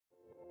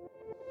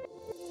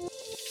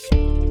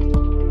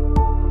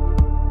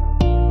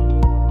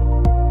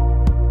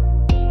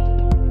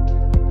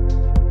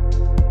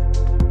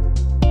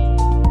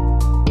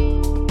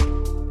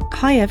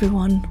Hi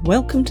everyone,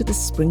 welcome to the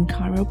Spring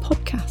Chiro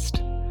podcast.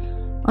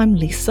 I'm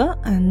Lisa,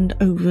 and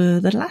over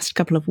the last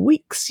couple of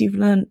weeks you've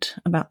learnt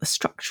about the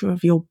structure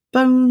of your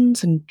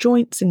bones and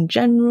joints in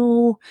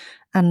general,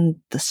 and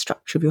the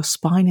structure of your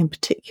spine in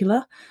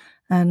particular,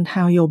 and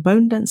how your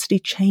bone density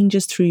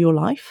changes through your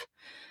life.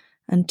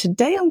 And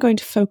today I'm going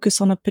to focus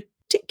on a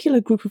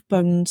particular group of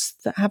bones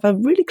that have a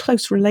really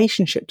close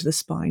relationship to the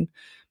spine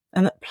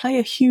and that play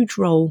a huge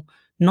role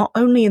not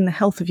only in the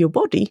health of your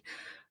body,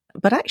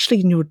 but actually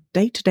in your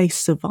day-to-day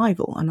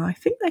survival. And I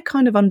think they're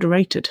kind of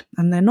underrated,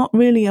 and they're not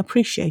really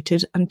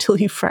appreciated until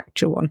you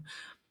fracture one,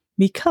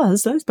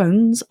 because those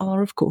bones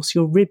are, of course,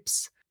 your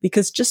ribs.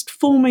 Because just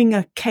forming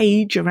a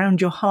cage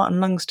around your heart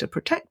and lungs to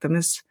protect them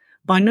is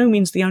by no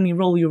means the only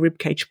role your rib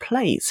cage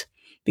plays,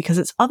 because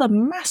its other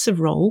massive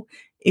role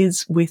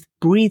is with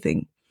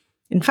breathing.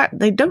 In fact,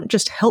 they don't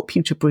just help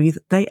you to breathe,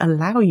 they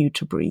allow you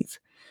to breathe.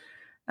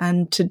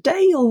 And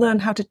today you'll learn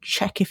how to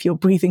check if you're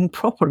breathing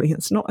properly.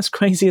 It's not as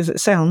crazy as it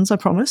sounds, I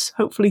promise.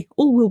 Hopefully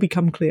all will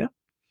become clear.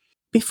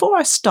 Before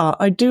I start,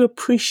 I do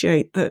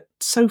appreciate that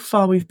so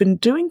far we've been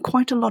doing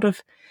quite a lot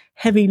of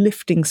heavy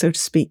lifting, so to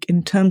speak,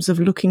 in terms of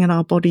looking at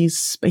our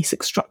body's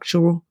basic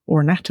structure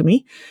or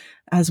anatomy,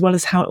 as well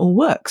as how it all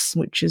works,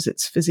 which is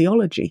its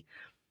physiology.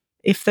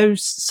 If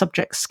those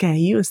subjects scare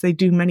you, as they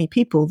do many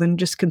people, then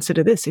just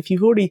consider this. If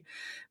you've already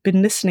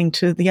been listening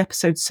to the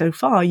episodes so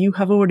far, you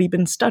have already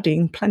been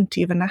studying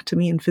plenty of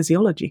anatomy and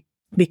physiology.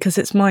 Because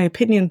it's my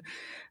opinion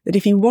that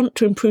if you want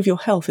to improve your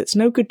health, it's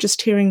no good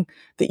just hearing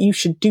that you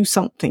should do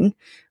something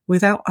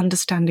without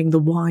understanding the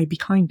why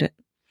behind it.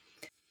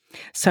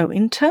 So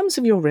in terms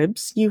of your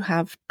ribs, you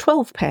have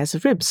 12 pairs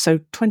of ribs,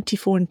 so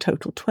 24 in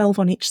total, 12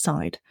 on each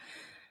side.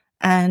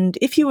 And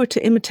if you were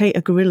to imitate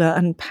a gorilla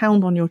and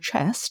pound on your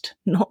chest,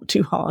 not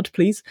too hard,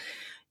 please,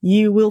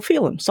 you will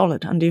feel them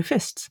solid under your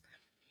fists.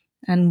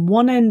 And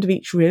one end of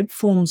each rib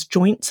forms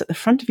joints at the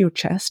front of your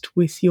chest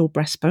with your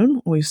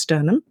breastbone or your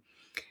sternum.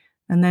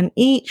 And then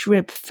each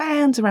rib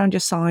fans around your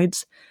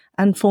sides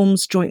and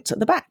forms joints at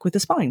the back with the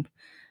spine.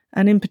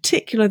 And in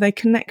particular, they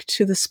connect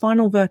to the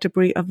spinal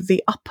vertebrae of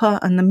the upper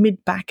and the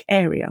mid-back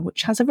area,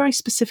 which has a very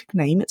specific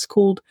name. It's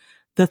called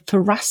the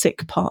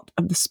thoracic part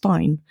of the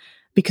spine,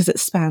 because it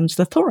spans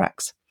the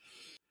thorax.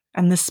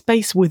 And the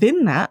space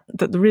within that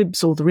the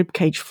ribs or the rib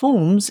cage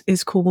forms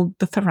is called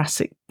the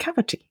thoracic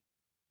cavity.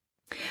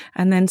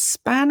 And then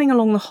spanning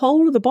along the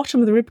whole of the bottom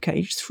of the rib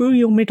cage through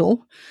your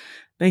middle,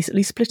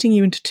 basically splitting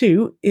you into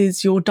two,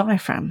 is your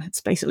diaphragm.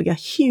 It's basically a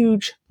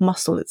huge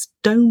muscle. It's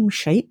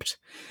dome-shaped,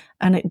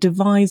 and it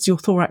divides your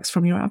thorax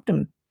from your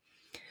abdomen.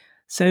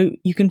 So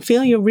you can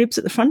feel your ribs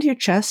at the front of your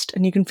chest,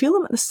 and you can feel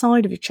them at the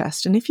side of your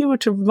chest. And if you were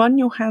to run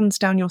your hands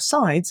down your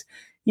sides,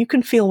 you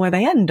can feel where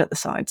they end at the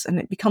sides, and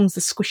it becomes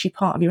the squishy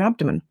part of your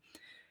abdomen.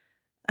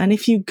 And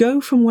if you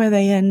go from where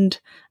they end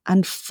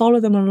and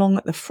follow them along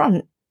at the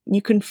front,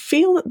 you can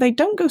feel that they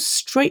don't go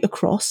straight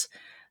across.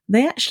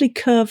 They actually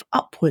curve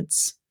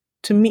upwards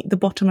to meet the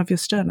bottom of your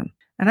sternum.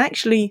 And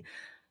actually,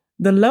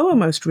 the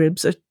lowermost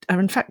ribs are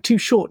in fact too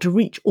short to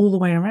reach all the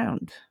way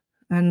around.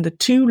 And the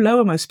two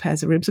lowermost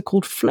pairs of ribs are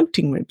called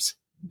floating ribs,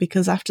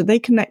 because after they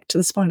connect to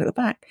the spine at the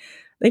back,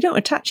 they don't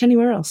attach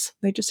anywhere else.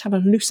 They just have a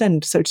loose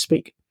end, so to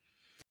speak.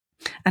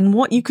 And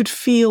what you could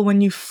feel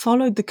when you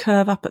followed the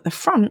curve up at the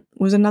front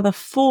was another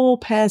 4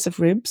 pairs of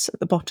ribs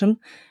at the bottom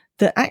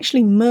that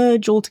actually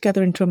merge all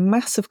together into a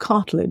mass of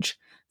cartilage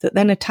that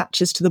then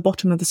attaches to the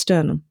bottom of the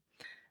sternum.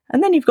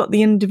 And then you've got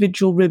the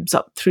individual ribs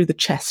up through the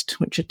chest,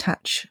 which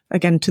attach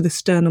again to the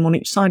sternum on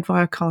each side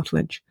via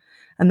cartilage.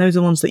 And those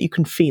are ones that you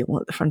can feel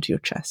at the front of your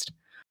chest.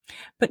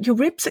 But your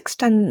ribs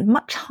extend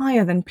much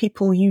higher than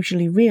people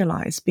usually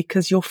realize,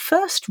 because your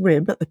first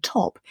rib at the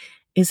top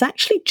is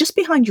actually just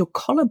behind your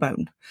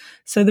collarbone.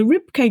 So the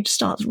rib cage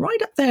starts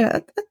right up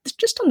there,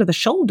 just under the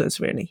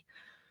shoulders, really.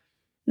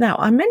 Now,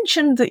 I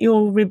mentioned that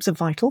your ribs are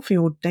vital for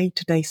your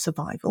day-to-day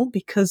survival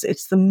because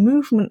it's the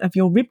movement of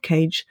your rib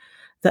cage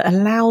that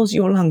allows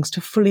your lungs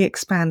to fully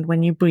expand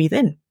when you breathe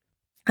in.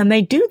 And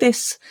they do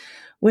this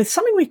with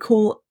something we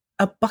call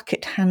a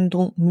bucket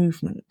handle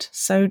movement.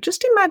 So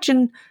just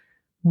imagine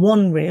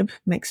one rib,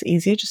 makes it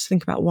easier, just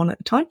think about one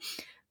at a time,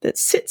 that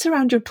sits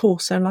around your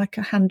torso like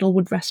a handle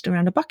would rest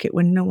around a bucket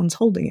when no one's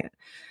holding it.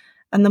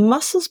 And the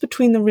muscles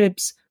between the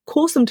ribs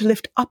cause them to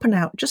lift up and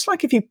out, just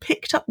like if you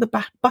picked up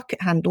the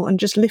bucket handle and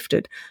just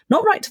lifted,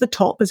 not right to the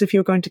top as if you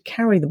were going to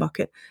carry the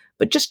bucket,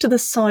 but just to the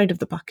side of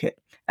the bucket.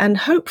 And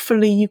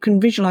hopefully you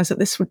can visualize that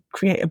this would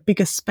create a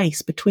bigger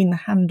space between the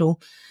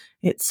handle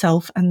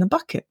itself and the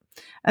bucket.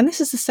 And this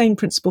is the same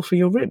principle for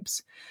your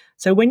ribs.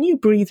 So when you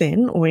breathe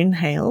in or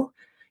inhale,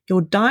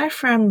 your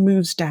diaphragm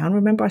moves down.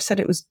 Remember I said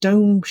it was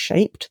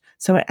dome-shaped,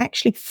 so it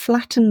actually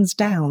flattens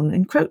down,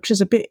 encroaches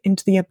a bit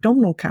into the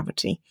abdominal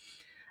cavity.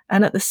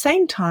 And at the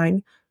same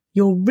time,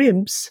 your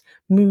ribs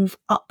move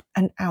up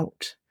and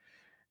out.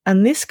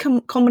 And this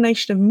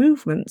combination of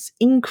movements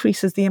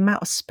increases the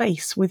amount of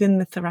space within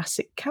the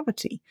thoracic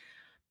cavity.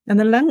 And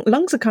the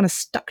lungs are kind of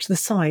stuck to the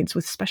sides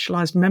with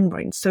specialized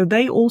membranes, so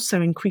they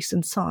also increase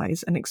in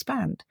size and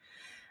expand.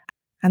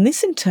 And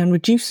this in turn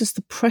reduces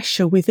the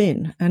pressure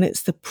within, and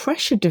it's the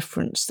pressure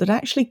difference that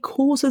actually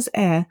causes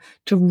air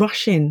to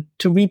rush in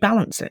to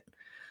rebalance it.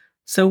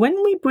 So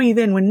when we breathe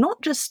in, we're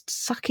not just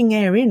sucking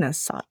air in as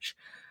such,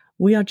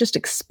 we are just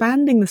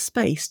expanding the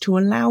space to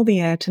allow the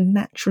air to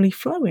naturally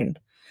flow in.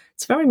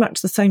 It's very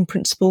much the same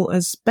principle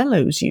as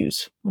bellows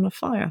use on a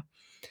fire.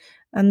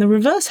 And the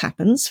reverse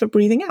happens for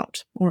breathing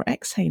out or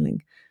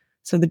exhaling.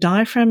 So the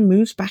diaphragm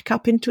moves back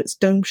up into its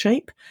dome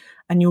shape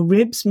and your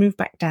ribs move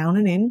back down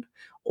and in,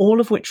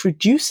 all of which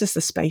reduces the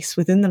space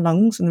within the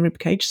lungs and the rib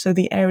cage, so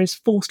the air is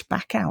forced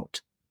back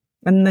out.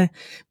 And the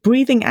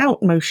breathing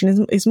out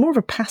motion is more of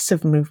a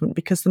passive movement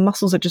because the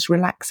muscles are just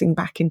relaxing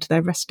back into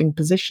their resting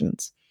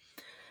positions.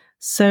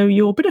 So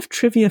your bit of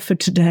trivia for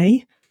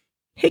today,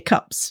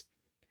 hiccups.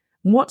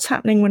 What's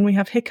happening when we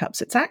have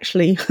hiccups? It's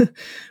actually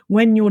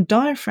when your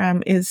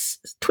diaphragm is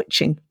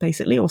twitching,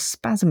 basically, or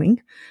spasming.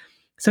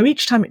 So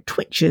each time it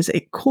twitches,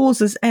 it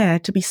causes air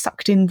to be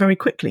sucked in very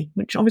quickly,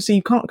 which obviously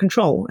you can't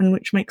control and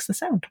which makes the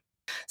sound.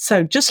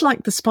 So just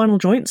like the spinal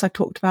joints I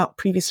talked about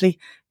previously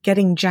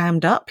getting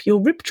jammed up,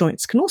 your rib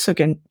joints can also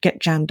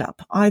get jammed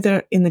up,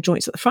 either in the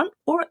joints at the front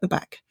or at the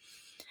back.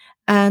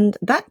 And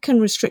that can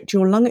restrict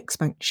your lung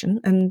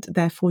expansion and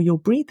therefore your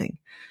breathing.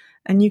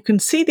 And you can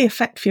see the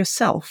effect for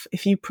yourself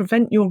if you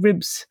prevent your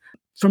ribs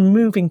from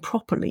moving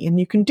properly. And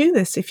you can do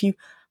this if you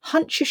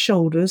hunch your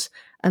shoulders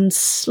and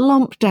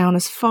slump down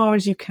as far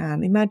as you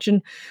can.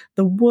 Imagine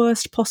the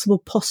worst possible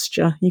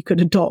posture you could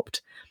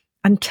adopt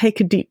and take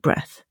a deep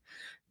breath.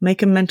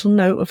 Make a mental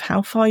note of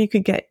how far you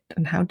could get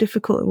and how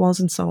difficult it was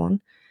and so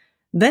on.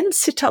 Then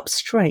sit up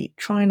straight,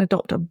 try and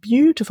adopt a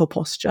beautiful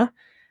posture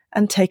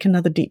and take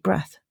another deep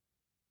breath.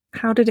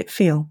 How did it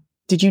feel?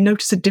 Did you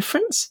notice a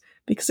difference?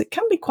 Because it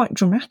can be quite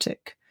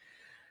dramatic.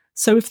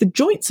 So if the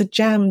joints are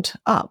jammed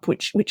up,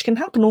 which can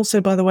happen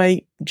also, by the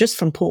way, just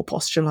from poor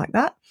posture like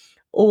that,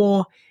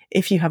 or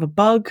if you have a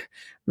bug,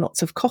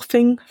 lots of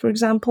coughing, for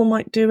example,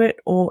 might do it,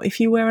 or if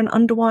you wear an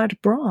underwired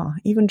bra,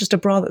 even just a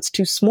bra that's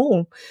too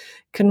small,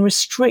 can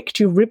restrict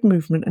your rib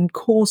movement and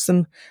cause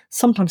them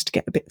sometimes to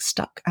get a bit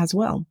stuck as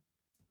well.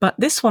 But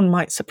this one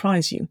might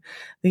surprise you.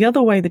 The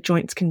other way the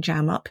joints can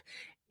jam up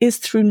is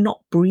through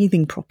not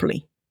breathing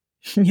properly.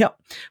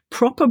 Yep,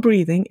 proper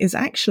breathing is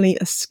actually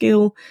a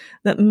skill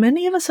that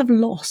many of us have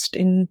lost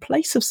in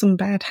place of some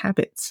bad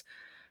habits.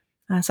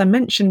 As I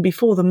mentioned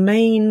before, the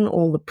main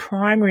or the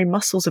primary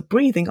muscles of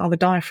breathing are the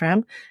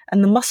diaphragm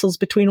and the muscles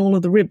between all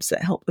of the ribs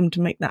that help them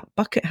to make that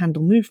bucket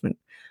handle movement.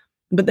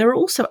 But there are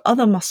also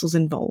other muscles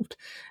involved,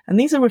 and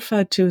these are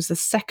referred to as the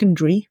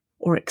secondary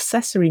or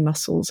accessory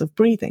muscles of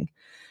breathing.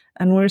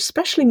 And we're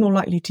especially more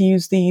likely to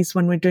use these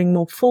when we're doing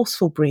more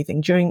forceful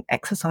breathing during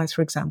exercise,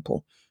 for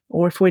example,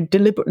 or if we're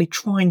deliberately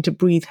trying to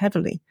breathe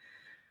heavily.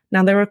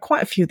 Now, there are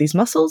quite a few of these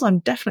muscles. I'm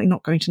definitely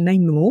not going to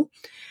name them all,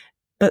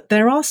 but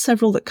there are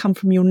several that come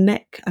from your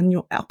neck and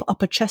your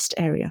upper chest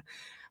area,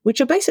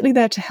 which are basically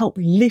there to help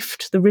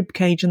lift the rib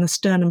cage and the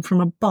sternum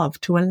from above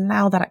to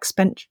allow that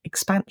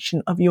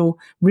expansion of your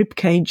rib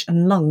cage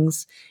and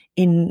lungs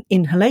in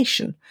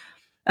inhalation.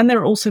 And there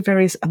are also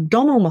various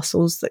abdominal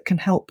muscles that can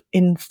help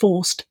in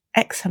forced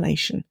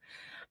exhalation.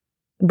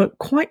 But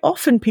quite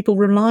often people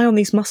rely on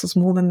these muscles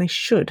more than they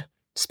should,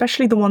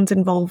 especially the ones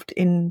involved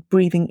in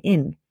breathing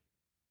in.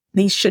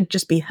 These should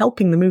just be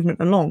helping the movement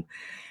along.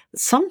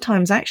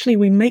 Sometimes actually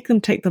we make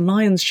them take the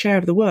lion's share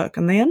of the work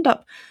and they end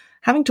up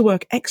having to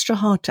work extra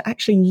hard to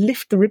actually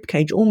lift the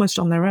ribcage almost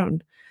on their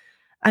own.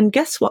 And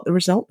guess what the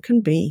result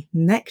can be?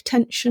 Neck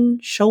tension,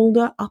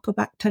 shoulder, upper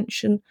back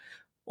tension,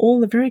 all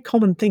the very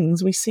common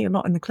things we see a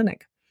lot in the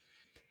clinic.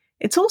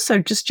 It's also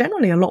just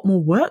generally a lot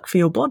more work for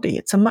your body.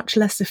 It's a much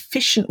less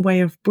efficient way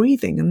of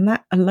breathing, and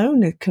that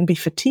alone it can be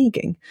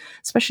fatiguing,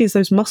 especially as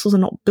those muscles are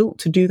not built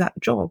to do that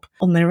job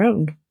on their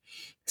own.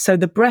 So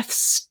the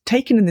breaths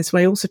taken in this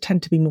way also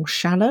tend to be more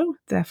shallow.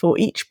 Therefore,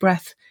 each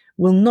breath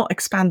will not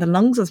expand the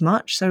lungs as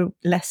much, so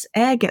less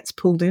air gets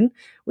pulled in,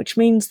 which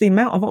means the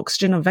amount of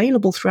oxygen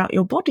available throughout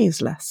your body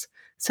is less.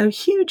 So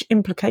huge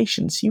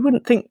implications. You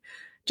wouldn't think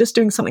just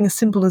doing something as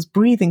simple as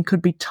breathing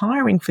could be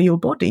tiring for your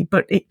body,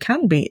 but it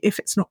can be if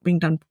it's not being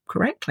done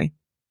correctly.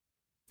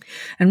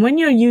 And when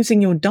you're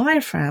using your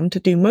diaphragm to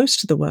do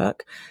most of the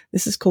work,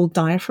 this is called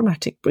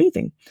diaphragmatic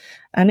breathing,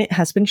 and it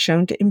has been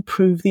shown to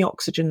improve the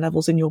oxygen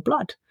levels in your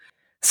blood.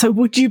 So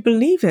would you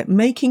believe it?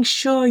 Making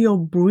sure you're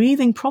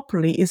breathing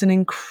properly is an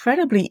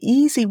incredibly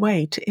easy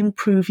way to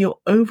improve your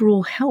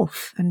overall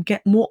health and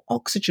get more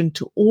oxygen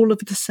to all of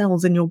the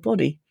cells in your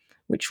body,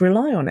 which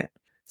rely on it.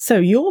 So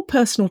your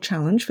personal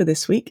challenge for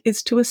this week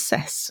is to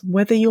assess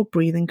whether you're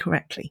breathing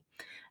correctly.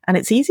 And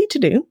it's easy to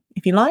do.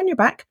 If you lie on your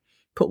back,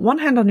 put one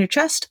hand on your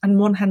chest and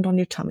one hand on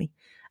your tummy,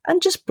 and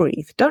just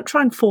breathe. Don't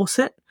try and force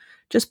it.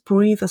 Just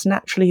breathe as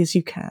naturally as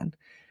you can.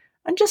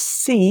 And just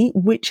see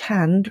which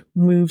hand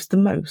moves the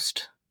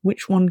most,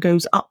 which one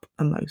goes up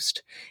the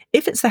most.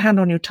 If it's the hand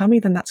on your tummy,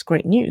 then that's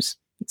great news.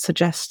 It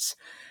suggests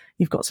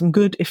you've got some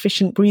good,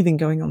 efficient breathing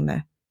going on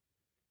there.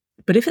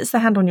 But if it's the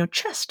hand on your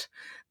chest,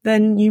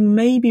 then you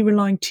may be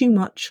relying too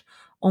much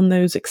on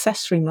those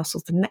accessory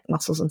muscles, the neck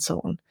muscles and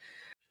so on.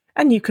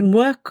 And you can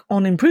work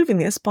on improving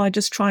this by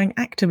just trying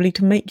actively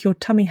to make your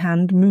tummy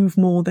hand move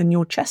more than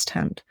your chest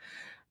hand.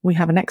 We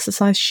have an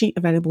exercise sheet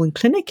available in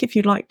clinic if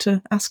you'd like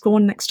to ask for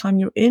one next time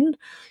you're in.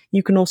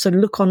 You can also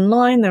look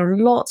online. There are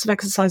lots of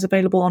exercise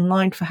available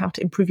online for how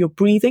to improve your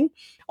breathing,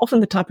 often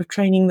the type of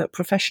training that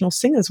professional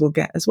singers will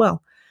get as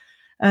well.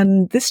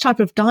 And this type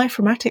of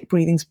diaphragmatic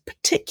breathing is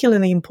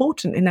particularly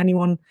important in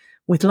anyone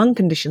with lung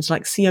conditions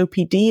like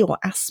COPD or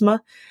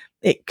asthma.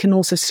 It can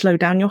also slow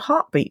down your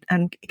heartbeat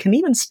and it can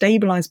even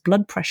stabilize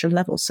blood pressure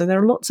levels. So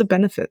there are lots of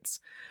benefits.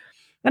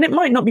 And it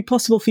might not be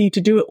possible for you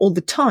to do it all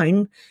the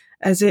time,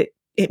 as it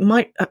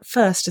might at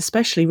first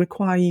especially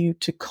require you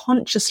to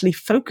consciously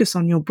focus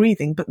on your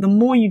breathing. But the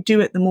more you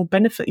do it, the more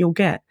benefit you'll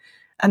get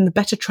and the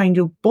better trained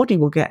your body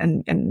will get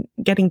and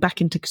getting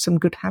back into some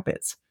good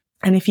habits.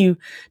 And if you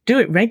do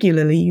it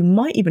regularly, you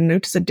might even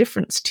notice a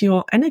difference to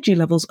your energy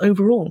levels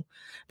overall.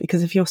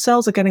 Because if your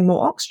cells are getting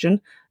more oxygen,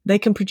 they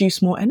can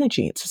produce more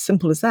energy. It's as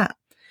simple as that.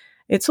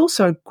 It's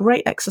also a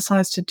great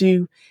exercise to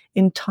do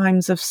in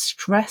times of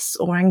stress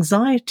or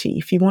anxiety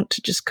if you want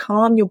to just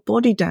calm your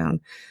body down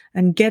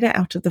and get it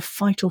out of the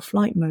fight or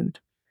flight mode.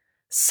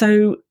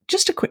 So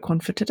just a quick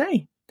one for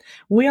today.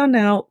 We are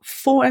now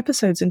 4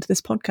 episodes into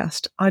this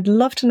podcast. I'd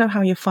love to know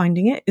how you're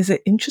finding it. Is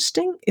it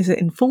interesting? Is it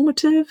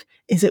informative?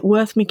 Is it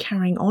worth me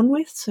carrying on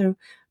with? So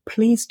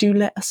please do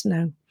let us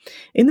know.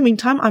 In the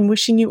meantime, I'm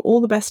wishing you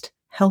all the best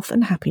health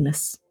and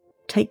happiness.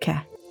 Take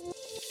care.